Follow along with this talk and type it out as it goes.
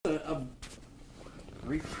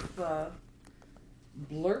brief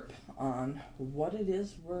blurb on what it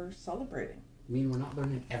is we're celebrating. You mean we're not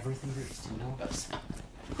learning everything there is to know about Samhain?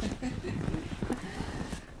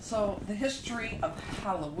 So the history of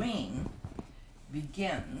Halloween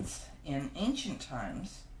begins in ancient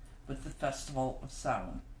times with the festival of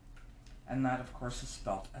Samhain. And that, of course, is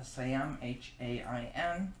spelled Samhain.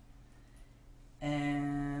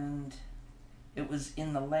 And it was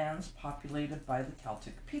in the lands populated by the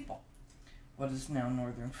Celtic people, what is now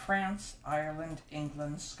northern France, Ireland,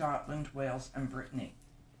 England, Scotland, Wales, and Brittany.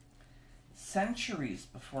 Centuries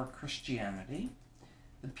before Christianity,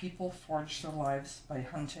 the people forged their lives by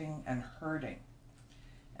hunting and herding,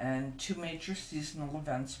 and two major seasonal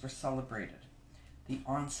events were celebrated: the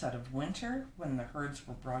onset of winter, when the herds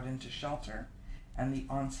were brought into shelter, and the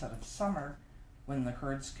onset of summer, when the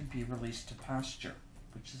herds could be released to pasture,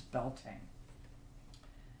 which is Beltane.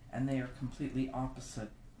 And they are completely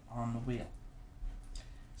opposite on the wheel.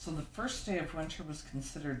 So the first day of winter was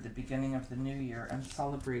considered the beginning of the new year and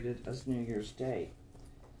celebrated as New Year's Day.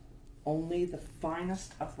 Only the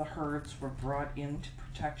finest of the herds were brought into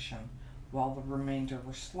protection, while the remainder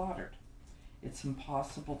were slaughtered. It's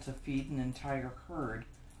impossible to feed an entire herd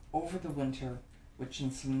over the winter, which in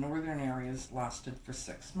some northern areas lasted for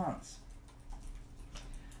 6 months.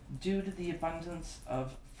 Due to the abundance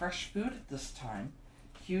of fresh food at this time,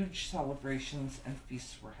 huge celebrations and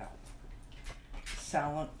feasts were held.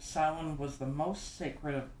 Samhain was the most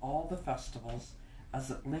sacred of all the festivals, as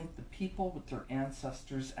it linked the people with their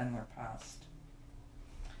ancestors and their past.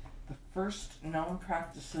 The first known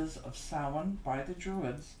practices of Samhain by the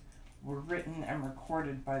Druids were written and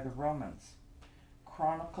recorded by the Romans,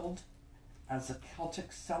 chronicled as a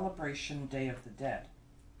Celtic celebration Day of the Dead.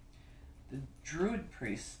 The Druid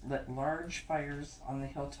priests lit large fires on the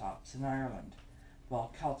hilltops in Ireland,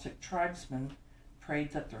 while Celtic tribesmen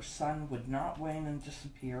prayed that their sun would not wane and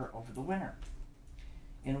disappear over the winter.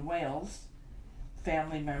 In Wales,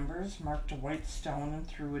 family members marked a white stone and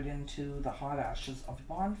threw it into the hot ashes of a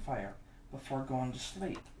bonfire before going to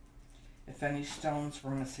sleep. If any stones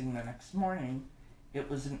were missing the next morning, it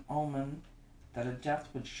was an omen that a death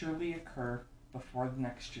would surely occur before the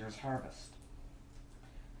next year's harvest.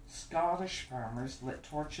 Scottish farmers lit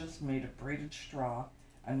torches made of braided straw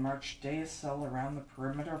and marched daisil around the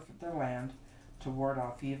perimeter of their land to ward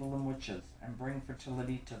off evil and witches and bring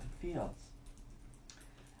fertility to the fields.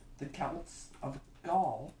 The Celts of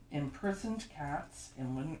Gaul imprisoned cats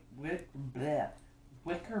in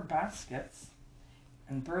wicker baskets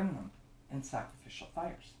and burned them in sacrificial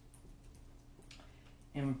fires.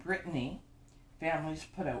 In Brittany, families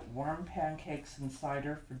put out warm pancakes and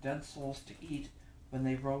cider for dead souls to eat when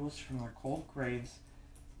they rose from their cold graves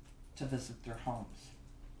to visit their homes.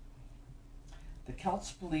 The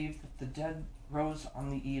Celts believed that the dead rose on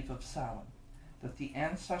the eve of Samhain, that the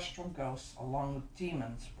ancestral ghosts, along with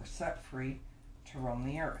demons, were set free to roam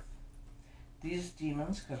the earth. These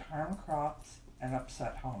demons could harm crops and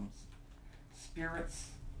upset homes.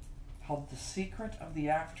 Spirits held the secret of the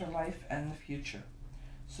afterlife and the future,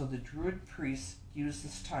 so the Druid priests used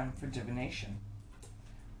this time for divination,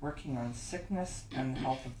 working on sickness and the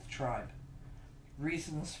health of the tribe,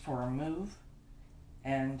 reasons for a move,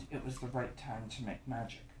 and it was the right time to make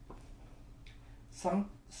magic. Some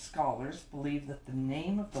scholars believe that the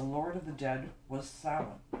name of the Lord of the Dead was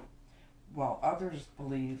Samhain, while others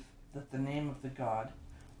believe that the name of the god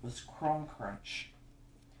was Crumcrunch,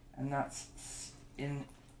 and that's in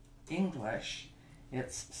English,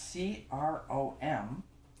 it's C-R-O-M,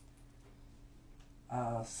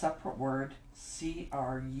 separate word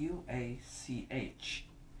C-R-U-A-C-H.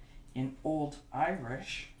 In Old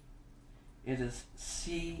Irish, it is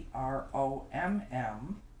C-R-O-M-M,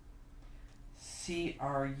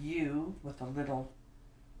 C-R-U with a little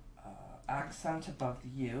accent above the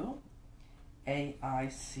U,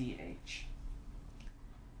 A-I-C-H.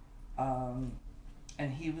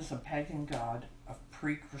 And he was a pagan god of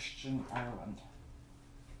pre-Christian Ireland.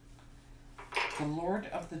 The Lord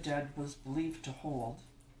of the Dead was believed to hold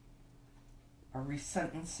a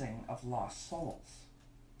resentencing of lost souls.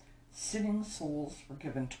 Sinning souls were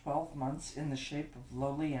given 12 months in the shape of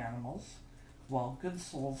lowly animals, while good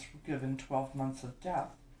souls were given 12 months of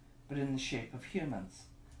death, but in the shape of humans,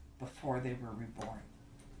 before they were reborn.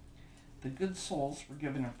 The good souls were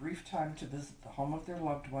given a brief time to visit the home of their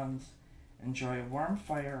loved ones, enjoy a warm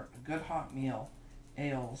fire, a good hot meal,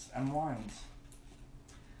 ales, and wines.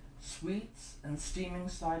 Sweets and steaming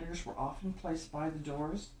ciders were often placed by the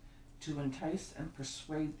doors to entice and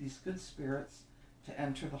persuade these good spirits to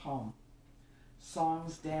enter the home.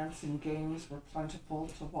 Songs, dance, and games were plentiful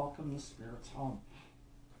to welcome the spirits home.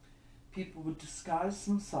 People would disguise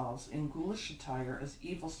themselves in ghoulish attire as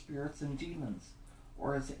evil spirits and demons,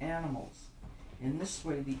 or as animals. In this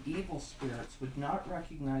way, the evil spirits would not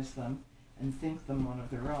recognize them and think them one of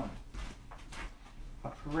their own. A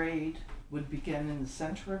parade would begin in the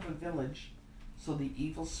center of a village, so the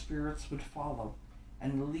evil spirits would follow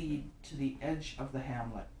and lead to the edge of the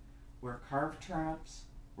hamlet, where carved turnips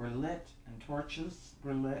were lit and torches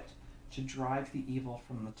were lit to drive the evil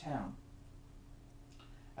from the town.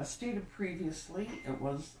 As stated previously, it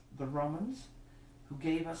was the Romans who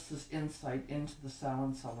gave us this insight into the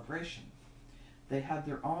Samhain celebration. They had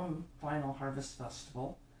their own final harvest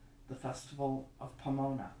festival, the festival of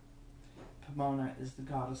Pomona. Pomona is the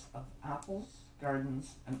goddess of apples,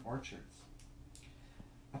 gardens, and orchards.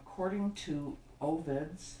 According to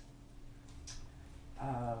Ovid's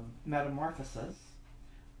Metamorphoses,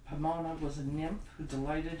 Pomona was a nymph who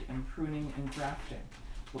delighted in pruning and grafting,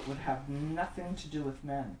 but would have nothing to do with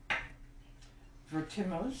men.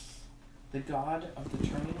 Vertimus, the god of the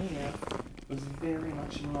turning year, was very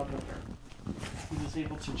much in love with her. He was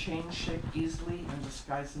able to change shape easily and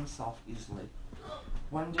disguise himself easily.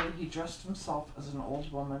 One day he dressed himself as an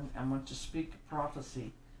old woman and went to speak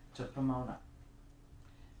prophecy to Pomona.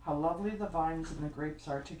 How lovely the vines and the grapes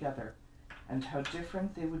are together, and how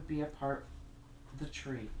different they would be apart the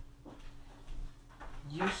tree.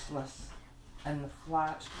 Useless, and the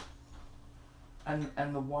flat,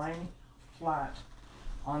 and the wine flat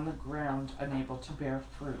on the ground, unable to bear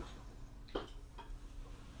fruit.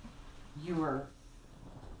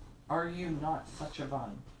 Are you not such a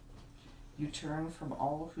vine? You turn from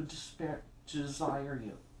all who desire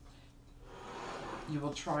you. You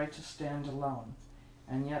will try to stand alone,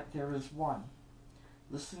 and yet there is one.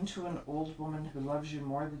 Listen to an old woman who loves you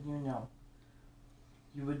more than you know.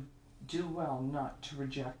 You would do well not to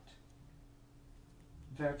reject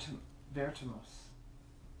Vertimus.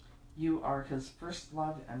 You are his first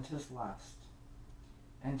love and his last.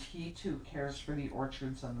 And he too cares for the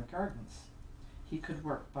orchards and the gardens. He could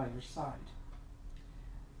work by your side.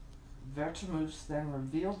 Vertimus then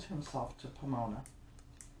revealed himself to Pomona,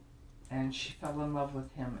 and she fell in love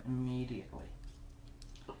with him immediately.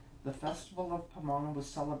 The festival of Pomona was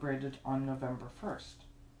celebrated on November 1st,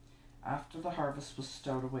 after the harvest was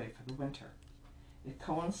stowed away for the winter. It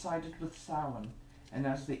coincided with Samhain, and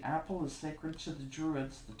as the apple is sacred to the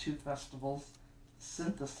Druids, the two festivals'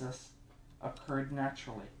 synthesis occurred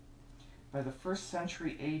naturally. By the 1st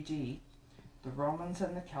century AD, the Romans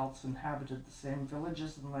and the Celts inhabited the same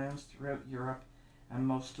villages and lands throughout Europe and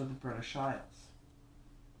most of the British Isles.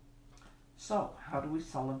 So, how do we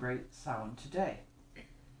celebrate Samhain today?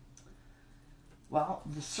 Well,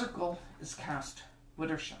 the circle is cast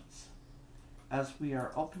widdershins, as we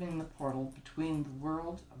are opening the portal between the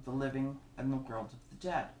world of the living and the world of the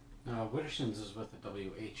dead. Widdershins is with a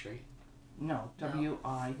WH, right? No,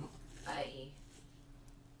 W-I... I-E.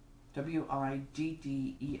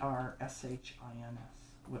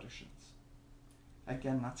 W-I-D-D-E-R-S-H-I-N-S. Widdershins.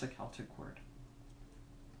 Again, that's a Celtic word.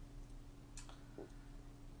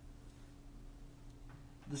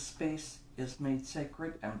 The space is made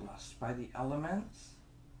sacred and blessed by the elements.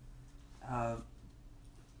 The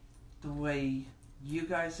way you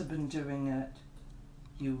guys have been doing it,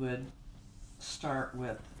 you would start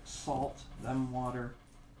with salt, then water,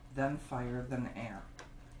 then fire, then air.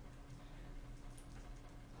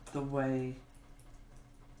 The way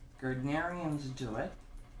Gardnerians do it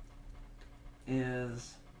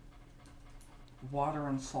is water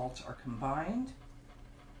and salt are combined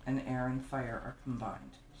and air and fire are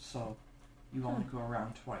combined. So you only go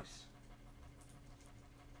around twice.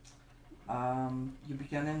 You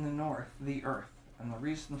begin in the north, the earth, and the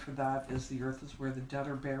reason for that is the earth is where the dead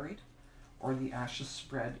are buried, or the ashes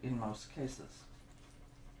spread in most cases.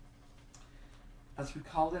 As we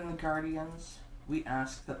call in the guardians, we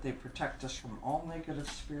ask that they protect us from all negative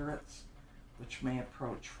spirits which may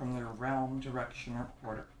approach from their realm, direction, or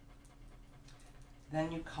quarter.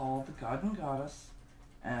 Then you call the god and goddess,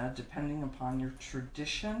 depending upon your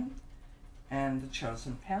tradition and the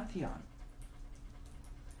chosen pantheon.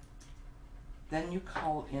 Then you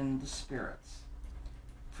call in the spirits.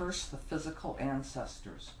 First, the physical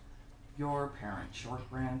ancestors, your parents, your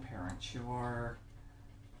grandparents, your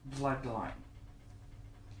bloodline.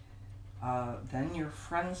 Then your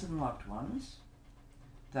friends and loved ones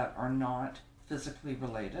that are not physically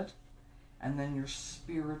related, and then your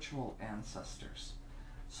spiritual ancestors.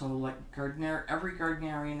 So like every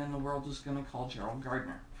Gardnerian in the world is going to call Gerald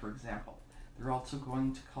Gardner, for example. They're also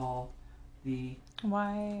going to call the...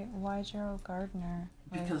 Why Gerald Gardner?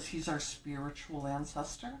 Because he's our spiritual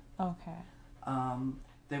ancestor. Okay.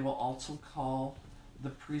 They will also call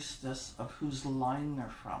the priestess of whose line they're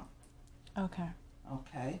from. Okay.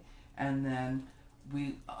 Okay, and then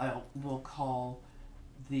we'll call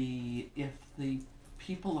if the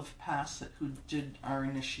people have passed who did our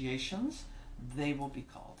initiations, they will be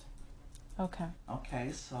called. Okay.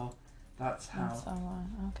 Okay, so that's how. And so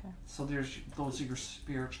on. Okay. So those are your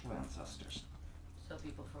spiritual ancestors. So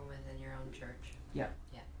people from within your own church.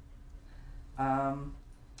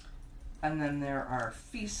 And then there are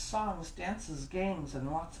feasts, songs, dances, games,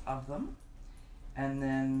 and lots of them. And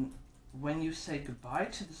then when you say goodbye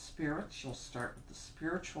to the spirits, you'll start with the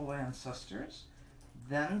spiritual ancestors,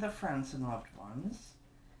 then the friends and loved ones,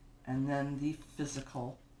 and then the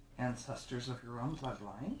physical ancestors of your own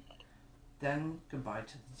bloodline. Then goodbye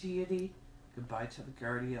to the deity, goodbye to the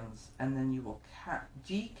guardians, and then you will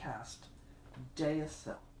decast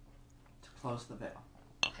Deosil to close the veil.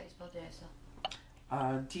 How do you spell Deosil?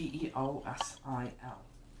 Deosil.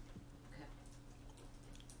 Okay.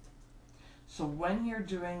 So when you're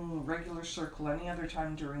doing regular circle any other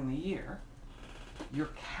time during the year,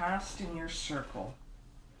 you're casting your circle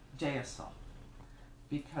Deosil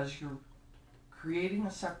because you're creating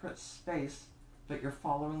a separate space, but you're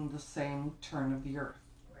following the same turn of the earth.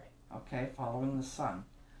 Right. Okay, following the sun.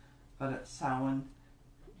 But at Samhain,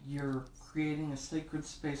 you're creating a sacred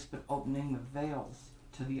space, but opening the veils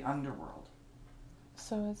to the underworld.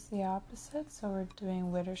 So it's the opposite? So we're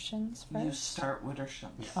doing Widdershins first? You start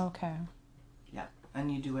Widdershins. Okay. Yeah,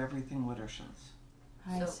 and you do everything Widdershins.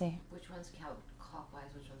 I So see. which one's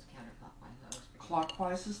clockwise, which one's counterclockwise? I always forget.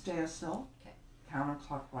 Clockwise is Deosil. Okay.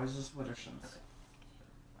 Counterclockwise is Widdershins.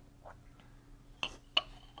 Okay.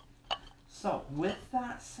 So, with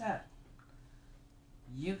that said,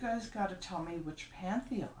 you guys got to tell me which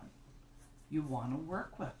pantheon you want to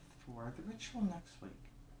work with for the ritual next week.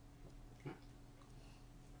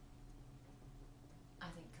 I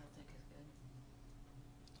think Celtic is good.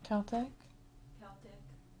 Celtic? Celtic.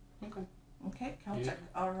 Okay. Okay, Celtic. Yeah.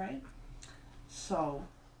 All right. So,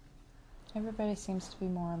 Everybody seems to be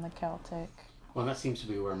more on the Celtic. Well, that seems to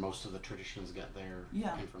be where most of the traditions get their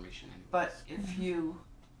Yeah. information. Anyways. but if you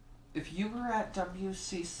were at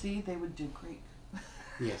WCC, they would do Greek.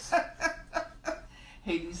 Yes.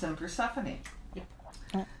 Hades and Persephone. Yep.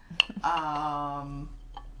 I'm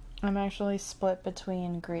actually split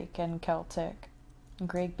between Greek and Celtic.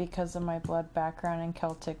 Greek because of my blood background and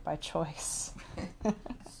Celtic by choice.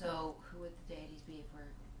 So who would the deities be if we're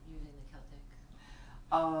using the Celtic?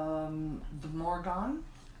 The Morgon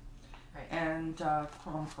Right. and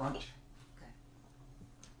Crunch. Okay.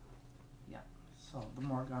 Yeah. So the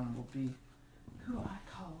Morgon will be who I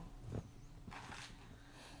call.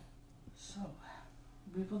 So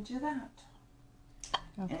we will do that.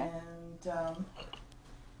 Okay. And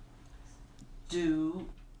do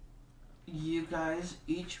you guys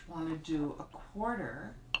each want to do a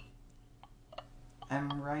quarter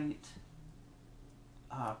and write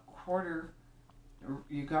a quarter?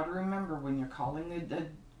 You got to remember when you're calling the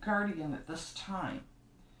guardian at this time,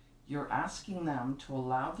 you're asking them to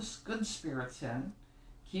allow the good spirits in,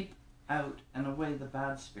 keep out and away the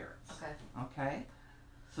bad spirits. Okay. Okay?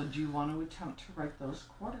 So do you want to attempt to write those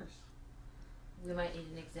quarters? We might need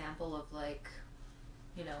an example of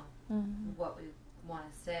what we want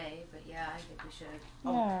to say, but yeah, I think we should.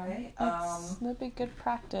 Yeah, Okay, that'd be good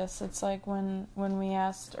practice. It's like when we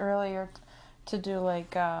asked earlier to do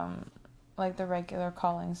like the regular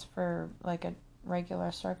callings for like a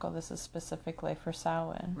regular circle. This is specifically for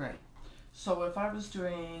Samhain. Right. So if I was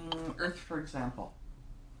doing Earth, for example,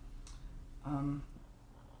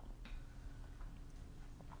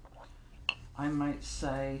 I might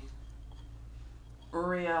say,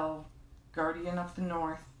 Uriel, guardian of the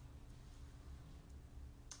north,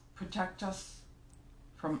 protect us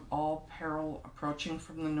from all peril approaching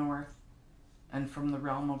from the north and from the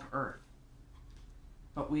realm of earth.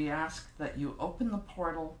 But we ask that you open the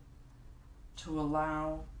portal to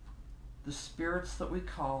allow the spirits that we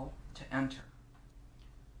call to enter.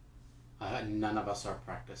 None of us are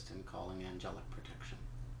practiced in calling angelic protection.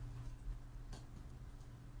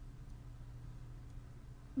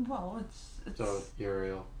 Well, it's So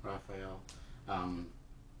Uriel, Raphael, and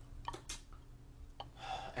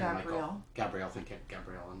Gabriel. Michael. Gabriel, thank you.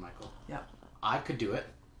 Gabriel and Michael. Yeah. I could do it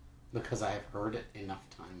because I have heard it enough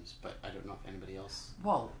times, but I don't know if anybody else.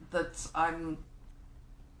 Well, I'm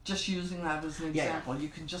just using that as an Yeah, yeah. example. You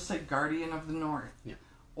can just say Guardian of the North. Yeah.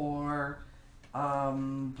 Or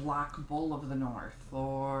Black Bull of the North.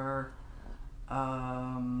 Or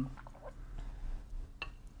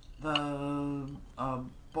the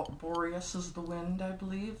Boreas is the wind, I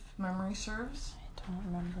believe, if memory serves. I don't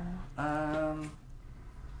remember.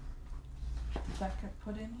 Did that get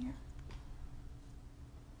put in here?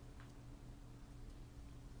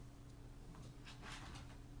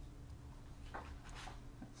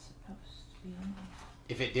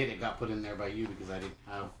 if it did, it got put in there by you because I didn't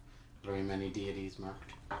have very many deities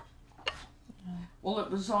marked. Well,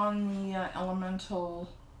 it was on the elemental.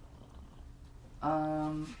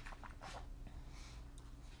 The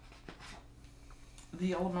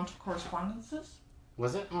elemental correspondences.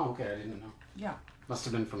 Was it? Oh, okay. I didn't know. Yeah. Must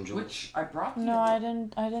have been from Jules. Which I brought. No, I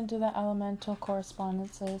didn't do the elemental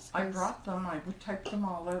correspondences. I brought them. I would type them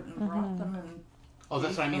all out and brought them and. Oh,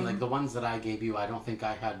 that's what I mean. Like the ones that I gave you, I don't think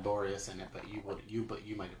I had Boreas in it, but you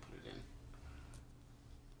might have put it in.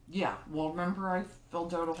 Yeah. Well, remember I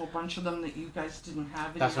filled out a whole bunch of them that you guys didn't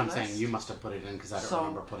have in That's your what I'm list? saying. You must have put it in because I don't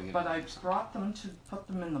remember putting it but in. I brought them to put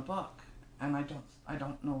them in the book, and I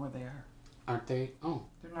don't know where they are. Aren't they? Oh.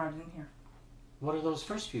 They're not in here. What are those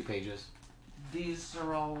first few pages? These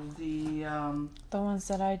are all the ones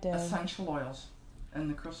that I did. essential oils and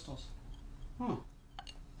the crystals. Oh.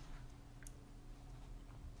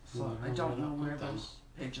 So I don't know where those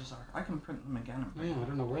pages are. I can print them again. Oh, yeah, I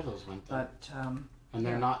don't know where those went. Though. But and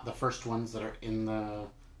they're not the first ones that are in the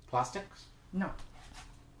plastics? No.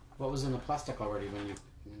 What was in the plastic already when you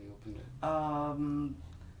opened it?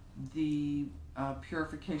 The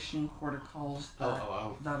purification protocols that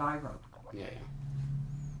I wrote. Yeah.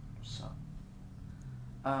 So,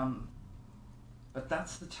 but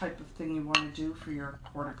that's the type of thing you want to do for your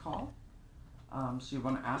protocol. So you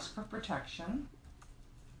want to ask for protection.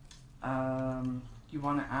 You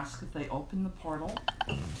want to ask if they open the portal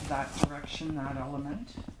to that direction, that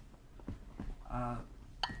element.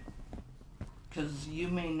 Because you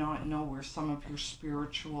may not know where some of your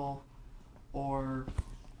spiritual or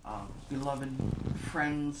beloved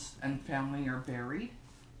friends and family are buried.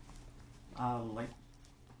 Like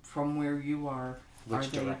from where you are.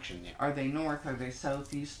 Which direction? Yeah. Are they north? Are they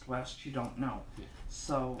south, east, west? You don't know. Yeah.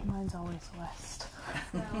 So mine's always west.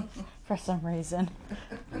 For some reason.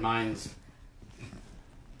 And mine's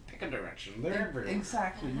pick a direction. They're everywhere.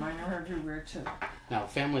 Exactly. Mine are everywhere too. Now,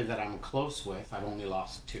 family that I'm close with, I've only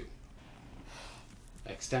lost 2.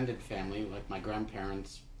 Extended family, like my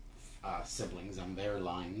grandparents' siblings and their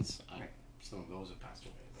lines, some of those have passed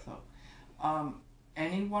away. So,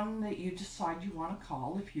 anyone that you decide you want to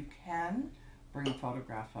call, if you can, bring a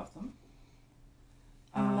photograph of them.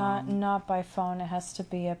 Not by phone. It has to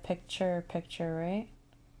be a picture, right?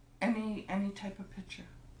 Any type of picture.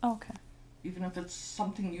 Okay. Even if it's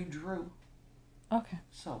something you drew. Okay.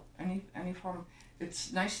 So any form.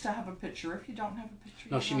 It's nice to have a picture. If you don't have a picture,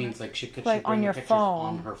 no, she means like she could like bring on your pictures phone.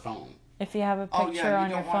 on her phone. If you have a picture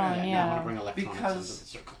on your phone, You don't want to bring electronics into the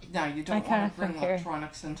circle. No, you don't want to bring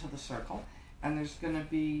electronics into the circle. And there's going to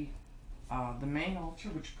be the main altar,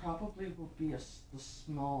 which probably will be the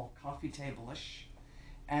small coffee table-ish.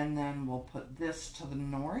 And then we'll put this to the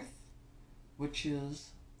north, which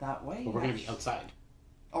is that way. But we're going to be outside.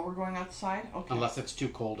 Oh, we're going outside? Okay. Unless it's too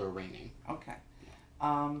cold or raining. Okay.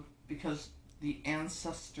 Because the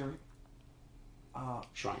ancestor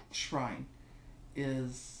shrine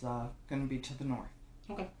is going to be to the north.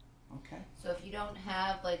 Okay. Okay. So if you don't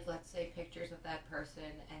have, like, let's say pictures of that person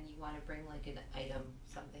and you want to bring, like, an item,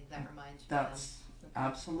 something that reminds you of them.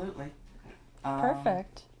 Absolutely.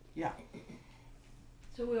 Perfect. Yeah.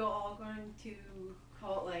 So we're all going to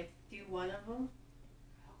call, like, do one of them?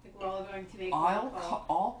 Like, we're all going to make one call?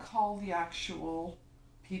 I'll call the actual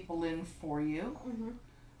people in for you.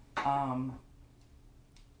 Mm-hmm.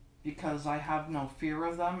 Because I have no fear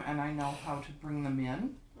of them and I know how to bring them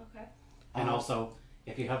in. Okay. And also,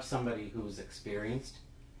 if you have somebody who's experienced,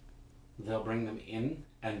 they'll bring them in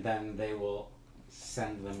and then they will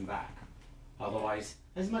send them back. Otherwise,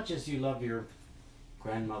 as much as you love your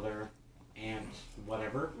grandmother, aunt,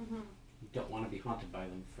 whatever, you don't want to be haunted by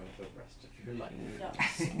them for the rest of your life.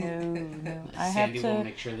 No. Sandy will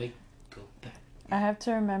make sure they go back. I have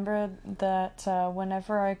to remember that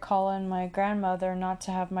whenever I call in my grandmother, not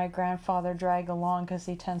to have my grandfather drag along, because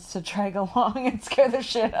he tends to drag along and scare the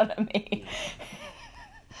shit out of me.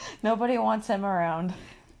 Nobody wants him around.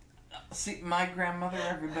 See, my grandmother,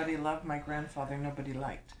 everybody loved. My grandfather, nobody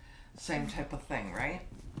liked. Same type of thing, right?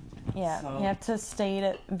 Yeah, So, you have to state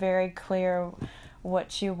it very clear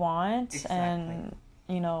what you want. Exactly.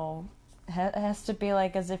 And, it has to be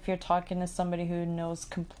like as if you're talking to somebody who knows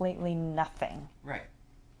completely nothing. Right.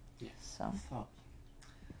 Yes. So.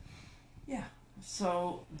 Yeah.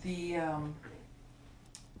 So the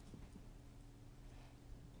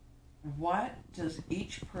what does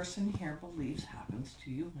each person here believes happens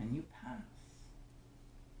to you when you pass?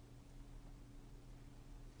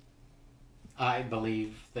 I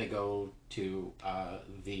believe they go to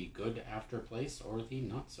the good after place or the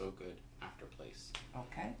not so good after place.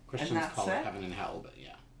 Okay. Christians call it heaven and hell, but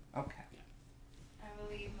yeah. Okay. I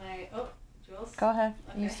believe Jules? Go ahead.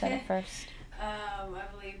 Okay. You said it first. I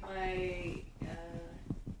believe my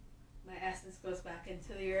essence goes back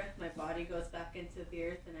into the earth, my body goes back into the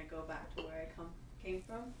earth, and I go back to where I came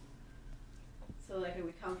from. So like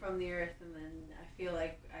we come from the earth, and then I feel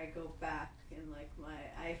like I go back, and like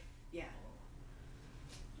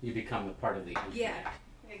You become a part of the infinite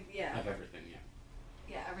of everything.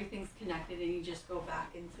 Yeah, everything's connected, and you just go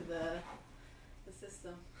back into the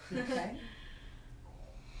system. Okay.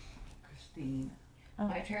 Christine.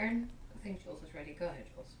 My turn? I think Jules is ready. Go ahead,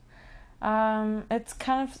 Jules. It's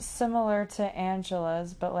kind of similar to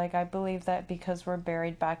Angela's, but like I believe that because we're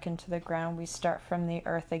buried back into the ground, we start from the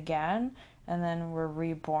earth again, and then we're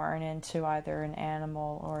reborn into either an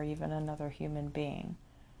animal or even another human being,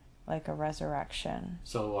 like a resurrection.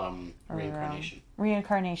 So, reincarnation.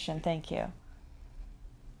 Reincarnation, thank you.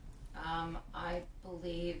 I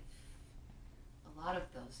believe a lot of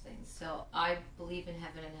those things. So I believe in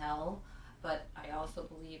heaven and hell, but I also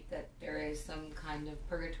believe that there is some kind of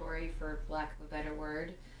purgatory, for lack of a better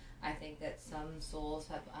word. I think that some souls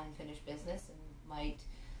have unfinished business and might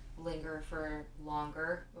linger for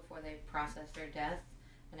longer before they process their death.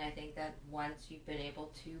 And I think that once you've been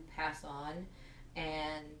able to pass on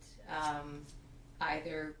and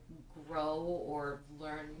either grow or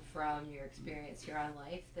learn from your experience here on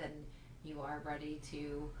life, then you are ready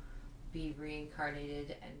to be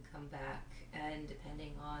reincarnated and come back. And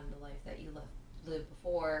depending on the life that you lived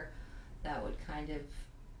before, that would kind of,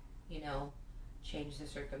 change the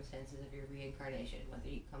circumstances of your reincarnation, whether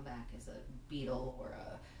you come back as a beetle or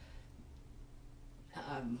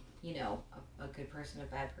a good person, a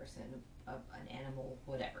bad person, an animal,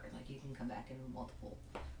 whatever. Like, you can come back in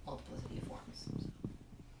multiplicity of forms. So.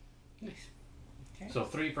 Nice. Okay. So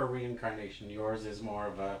 3 for reincarnation. Yours is more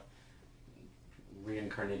of a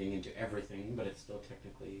reincarnating into everything, but it's still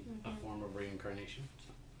technically a form of reincarnation.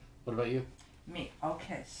 So. What about you? Me.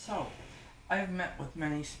 Okay, so I've met with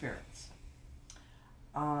many spirits.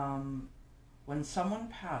 When someone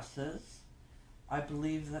passes, I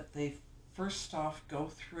believe that they first off go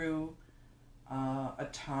through a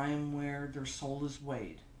time where their soul is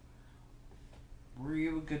weighed. Were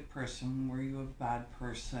you a good person? Were you a bad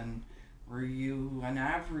person? Were you an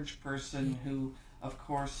average person who, of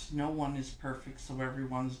course, no one is perfect, so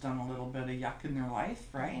everyone's done a little bit of yuck in their life,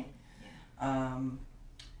 right? Yeah.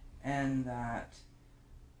 And that,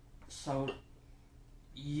 so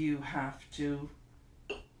you have to,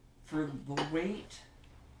 for the weight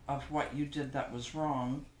of what you did that was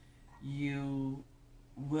wrong, you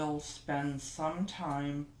will spend some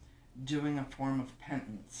time doing a form of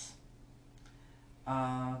penance.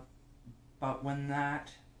 But when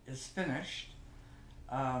that is finished,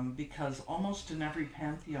 because almost in every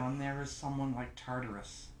pantheon there is someone like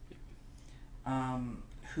Tartarus,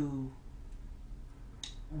 who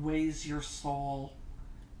weighs your soul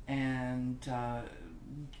and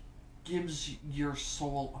gives your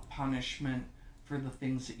soul a punishment for the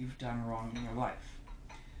things that you've done wrong in your life.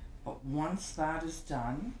 But once that is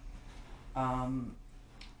done,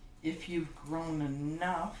 if you've grown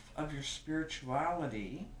enough of your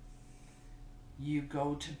spirituality, you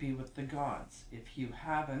go to be with the gods. If you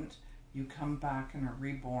haven't, you come back and are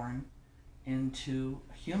reborn into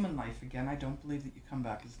human life again. I don't believe that you come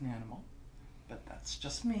back as an animal, but that's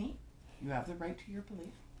just me. You have the right to your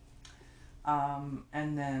belief.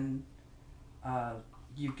 And then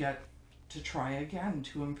you get to try again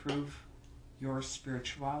to improve your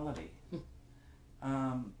spirituality.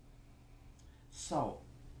 So,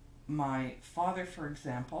 my father, for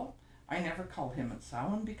example, I never call him at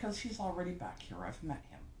Samhain because he's already back here. I've met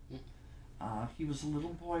him. He was a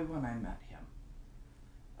little boy when I met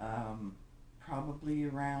him. Probably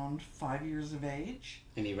around 5 years of age.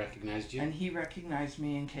 And he recognized you? And he recognized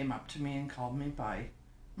me and came up to me and called me by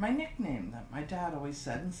my nickname that my dad always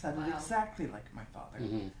said, and said it exactly like my father.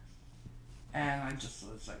 Mm-hmm. And I just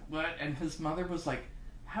was like, what? And his mother was like,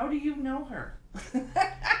 how do you know her?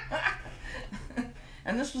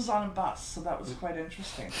 And this was on a bus, so that was quite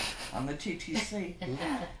interesting, on the TTC.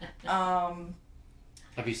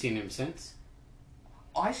 Have you seen him since?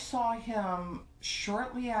 I saw him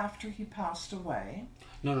shortly after he passed away.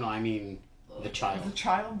 No, I mean the child. The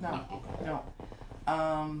child? No. Okay. No.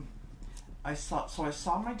 I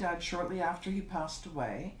saw my dad shortly after he passed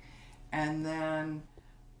away, and then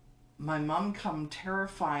my mom come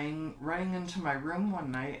terrifying, running into my room one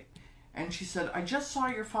night, and she said, I just saw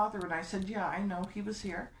your father. And I said, yeah, I know, he was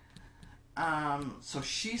here. So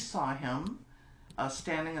she saw him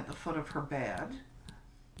standing at the foot of her bed,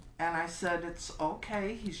 and I said, it's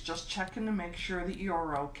okay, he's just checking to make sure that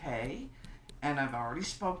you're okay, and I've already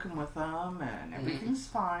spoken with him, and everything's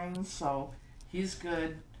fine, so he's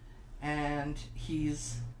good, and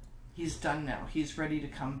he's he's done now. He's ready to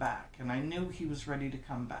come back. And I knew he was ready to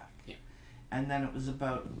come back. Yeah. And then it was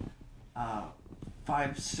about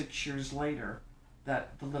 5-6 years later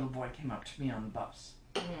that the little boy came up to me on the bus.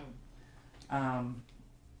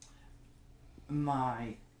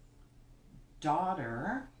 My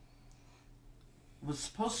daughter was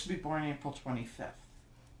supposed to be born April 25th,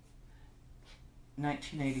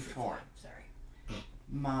 1984. Sorry.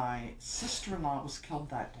 My sister-in-law was killed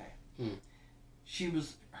that day.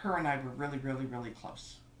 Her and I were really, really, really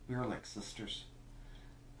close. We were like sisters.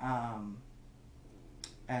 And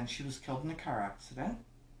she was killed in a car accident.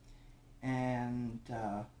 And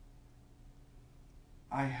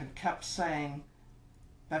I had kept saying,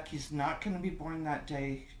 Becky's not going to be born that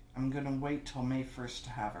day. I'm going to wait till May 1st to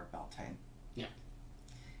have her, Beltane. Yeah.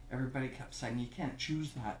 Everybody kept saying, you can't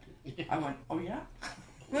choose that. I went, oh yeah?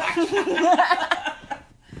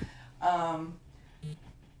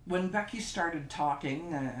 When Becky started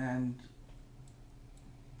talking, and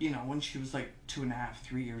when she was like 2.5,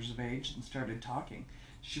 3 years of age and started talking,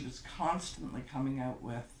 she was constantly coming out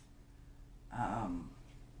with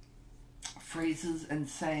phrases and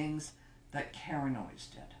sayings that Karen always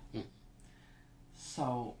did.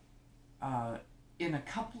 So in a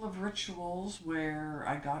couple of rituals where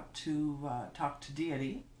I got to talk to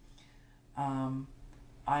deity, I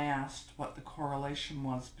asked what the correlation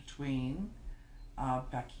was between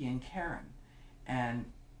Becky and Karen.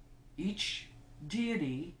 And each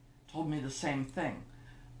deity told me the same thing.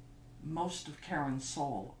 Most of Karen's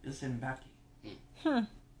soul is in Becky. So,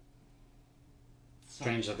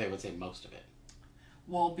 Strange that they would say most of it.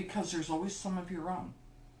 well, because there's always some of your own,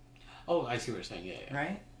 Oh, I see what you're saying. Yeah.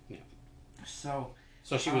 right? Yeah. So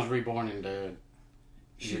So she was reborn into your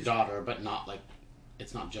she's- daughter, but not like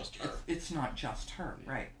it's not just her. it's not just her,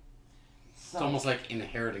 right? So, It's almost like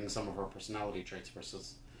inheriting some of her personality traits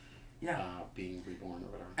versus yeah. being reborn or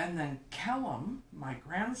whatever. And then Kellum, my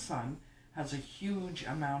grandson, has a huge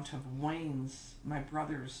amount of Wayne's, my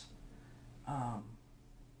brother's,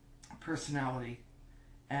 personality,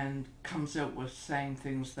 and comes out with saying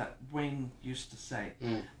things that Wayne used to say.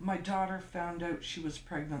 My daughter found out she was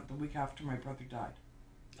pregnant the week after my brother died.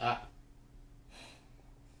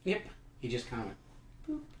 Yep. He just kind of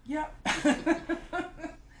Yep.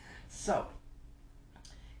 So,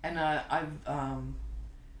 and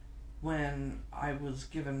when I was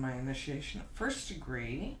given my initiation at first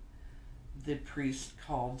degree, the priest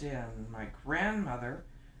called in my grandmother,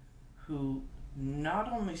 who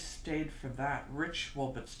not only stayed for that ritual,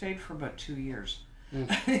 but stayed for about 2 years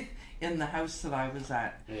in the house that I was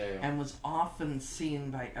at, and was often seen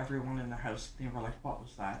by everyone in the house. They were like, what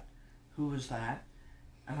was that? Who was that?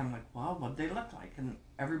 And I'm like, well, what'd they look like? And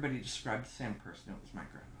everybody described the same person. It was my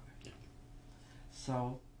grandmother. Yeah.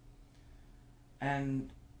 So,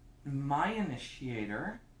 and my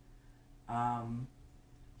initiator,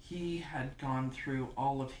 he had gone through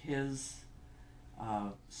all of his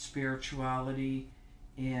spirituality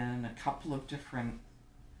in a couple of different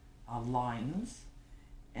lines,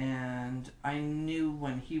 and I knew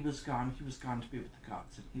when he was gone to be with the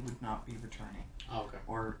gods, and he would not be returning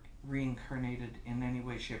or reincarnated in any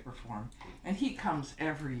way, shape, or form. And he comes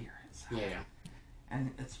every year.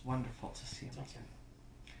 And it's wonderful to see him again.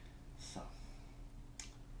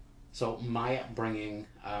 So my upbringing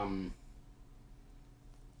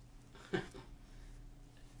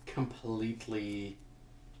completely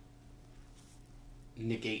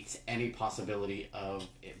negates any possibility of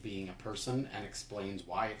it being a person, and explains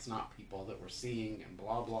why it's not people that we're seeing, and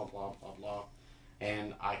blah blah blah blah blah.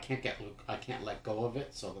 And I can't let go of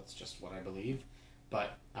it, so that's just what I believe.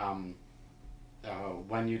 But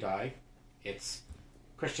when you die, it's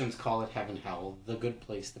Christians call it heaven, hell, the good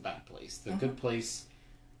place, the bad place. The good place,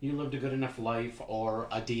 you lived a good enough life, or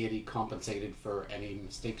a deity compensated for any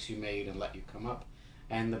mistakes you made and let you come up.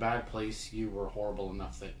 And the bad place, you were horrible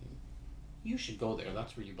enough that you should go there.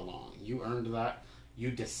 That's where you belong. You earned that.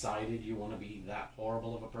 You decided you want to be that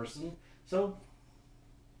horrible of a person. So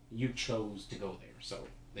you chose to go there. So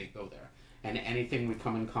they go there. And anything we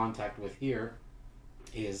come in contact with here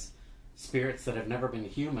is spirits that have never been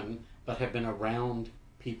human, but have been around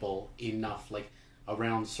people enough, like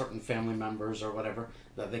around certain family members or whatever,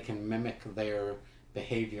 that they can mimic their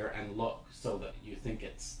behavior and look so that you think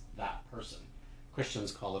it's that person.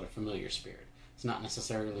 Christians call it a familiar spirit. It's not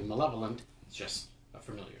necessarily malevolent, it's just a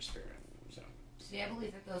familiar spirit. So See, I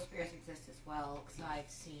believe that those spirits exist as well, because I've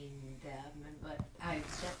seen them, but I've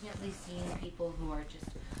definitely seen people who are just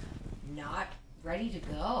not ready to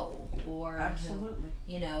go, or Absolutely.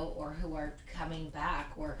 or who are coming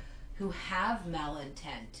back, or who have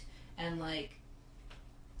malintent, and like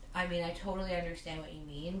I mean, I totally understand what you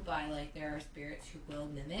mean by like there are spirits who will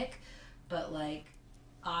mimic, but like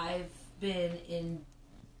I've been in,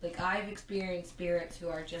 like I've experienced spirits who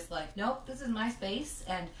are just like, nope, this is my space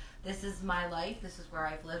and this is my life. This is where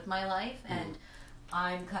I've lived my life, and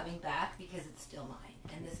I'm coming back because it's still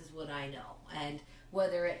mine, and this is what I know. And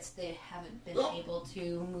whether it's they haven't been able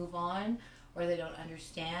to move on or they don't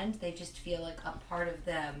understand, they just feel like a part of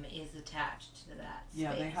them is attached to that space.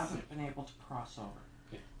 Yeah, they haven't been able to cross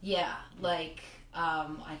over. Yeah, like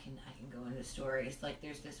I can go into stories. Like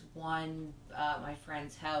there's this one my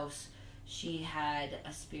friend's house. She had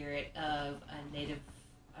a spirit of a Native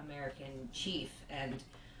American chief, and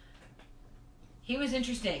he was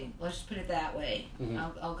interesting. Let's just put it that way.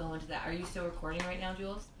 I'll go into that. Are you still recording right now,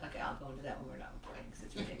 Jules? Okay, I'll go into that when we're not recording because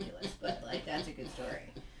it's ridiculous. But like that's a good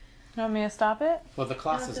story. You want me to stop it? Well, the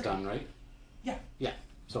class is done, right? Yeah. Yeah.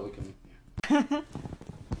 So we can.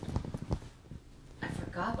 I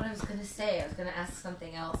forgot what I was gonna say. I was gonna ask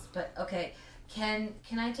something else, but okay. Can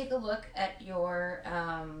I take a look at your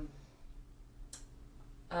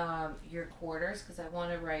quarters, because I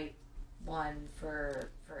want to write one for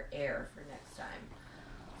air for next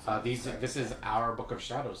time. This is our Book of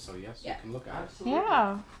Shadows, so yes, Yeah. you can look at it. Absolutely.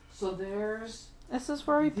 Yeah. So there's This is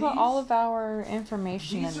where we put all of our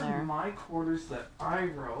information these in are there. my quarters that I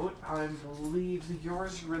wrote. I believe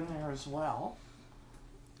yours are in there as well.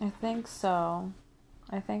 I think so.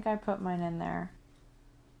 I think I put mine in there.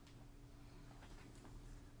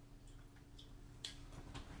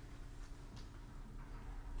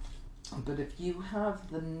 But if you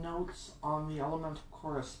have the notes on the elemental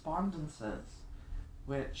correspondences,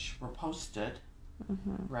 which were posted,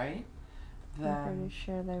 right? I'm Then pretty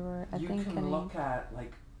sure they were. I you think can look at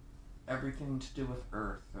like everything to do with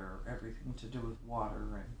earth or everything to do with water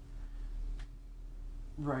and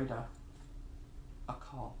write a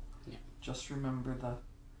call. Yeah. Just remember the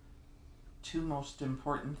two most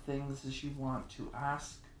important things is you want to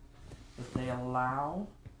ask that they allow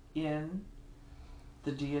in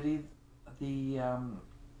the deity, the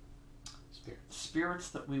spirits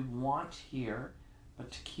that we want here,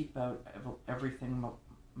 but to keep out everything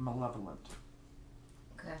malevolent.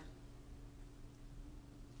 Okay.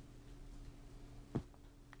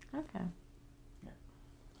 Okay.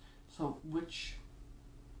 So which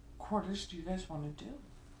quarters do you guys want to do?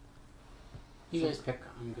 You guys pick.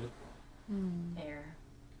 I'm good. Air.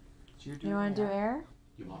 So you're You doing want to do that? air?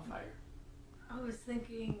 You want fire? I was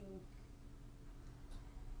thinking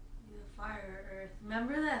the fire earth.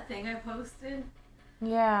 Remember that thing I posted?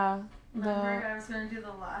 Yeah. Remember I was going to do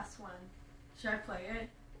the last one. Should I play it?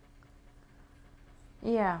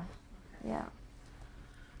 Yeah. Yeah.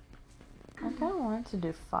 I kind of wanted to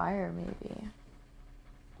do fire, maybe.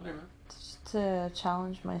 Whatever. Just to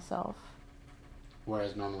challenge myself.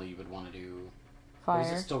 Whereas normally you would want to do. Fire.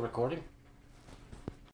 Is it still recording?